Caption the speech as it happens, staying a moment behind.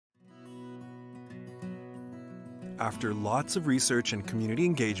after lots of research and community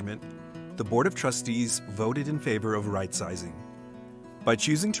engagement, the Board of Trustees voted in favor of right-sizing. By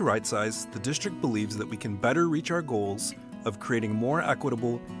choosing to right-size, the district believes that we can better reach our goals of creating more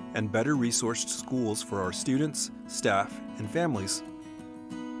equitable and better resourced schools for our students, staff, and families.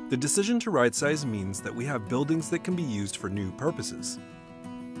 The decision to right-size means that we have buildings that can be used for new purposes.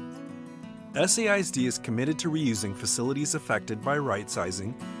 SAISD is committed to reusing facilities affected by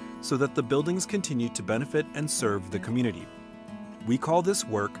right-sizing so that the buildings continue to benefit and serve the community. We call this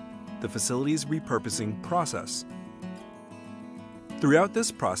work the Facilities Repurposing Process. Throughout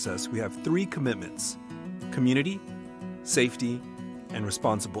this process, we have three commitments: community, safety, and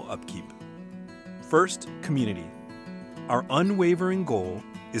responsible upkeep. First, community. Our unwavering goal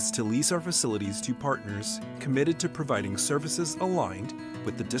is to lease our facilities to partners committed to providing services aligned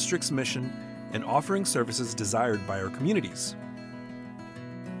with the district's mission and offering services desired by our communities.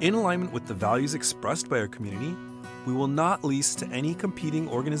 In alignment with the values expressed by our community, we will not lease to any competing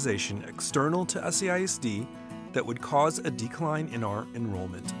organization external to SAISD that would cause a decline in our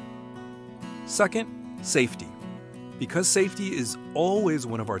enrollment. Second, safety. Because safety is always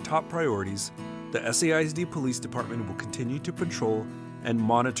one of our top priorities, the SAISD Police Department will continue to patrol and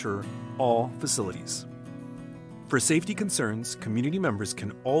monitor all facilities. For safety concerns, community members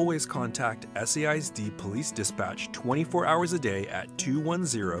can always contact SAISD Police Dispatch 24 hours a day at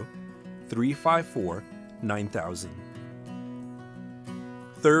 210-354-9000.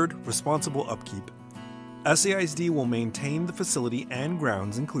 Third, responsible upkeep. SAISD will maintain the facility and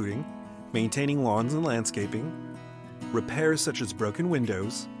grounds, including maintaining lawns and landscaping, repairs such as broken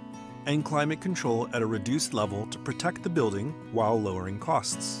windows, and climate control at a reduced level to protect the building while lowering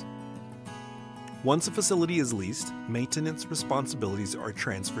costs. Once a facility is leased, maintenance responsibilities are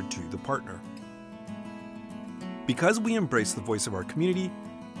transferred to the partner. Because we embrace the voice of our community,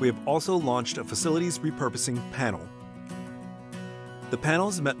 we have also launched a Facilities Repurposing Panel. The panel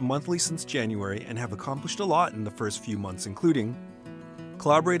has met monthly since January and have accomplished a lot in the first few months, including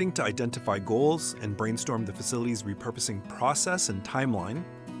collaborating to identify goals and brainstorm the facilities repurposing process and timeline,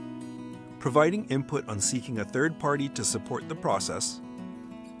 providing input on seeking a third party to support the process,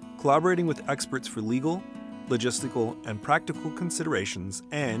 collaborating with experts for legal, logistical, and practical considerations,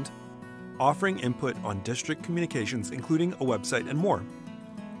 and offering input on district communications, including a website and more.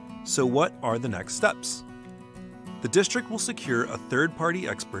 So what are the next steps? The district will secure a third-party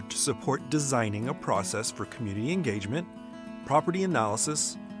expert to support designing a process for community engagement, property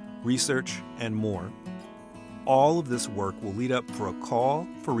analysis, research, and more. All of this work will lead up for a call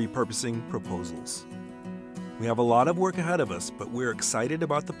for repurposing proposals. We have a lot of work ahead of us, but we're excited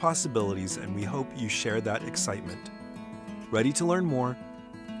about the possibilities and we hope you share that excitement. Ready to learn more?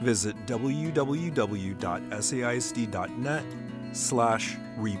 Visit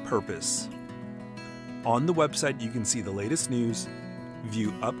www.saisd.net/repurpose. On the website, you can see the latest news,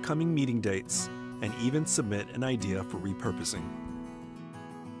 view upcoming meeting dates, and even submit an idea for repurposing.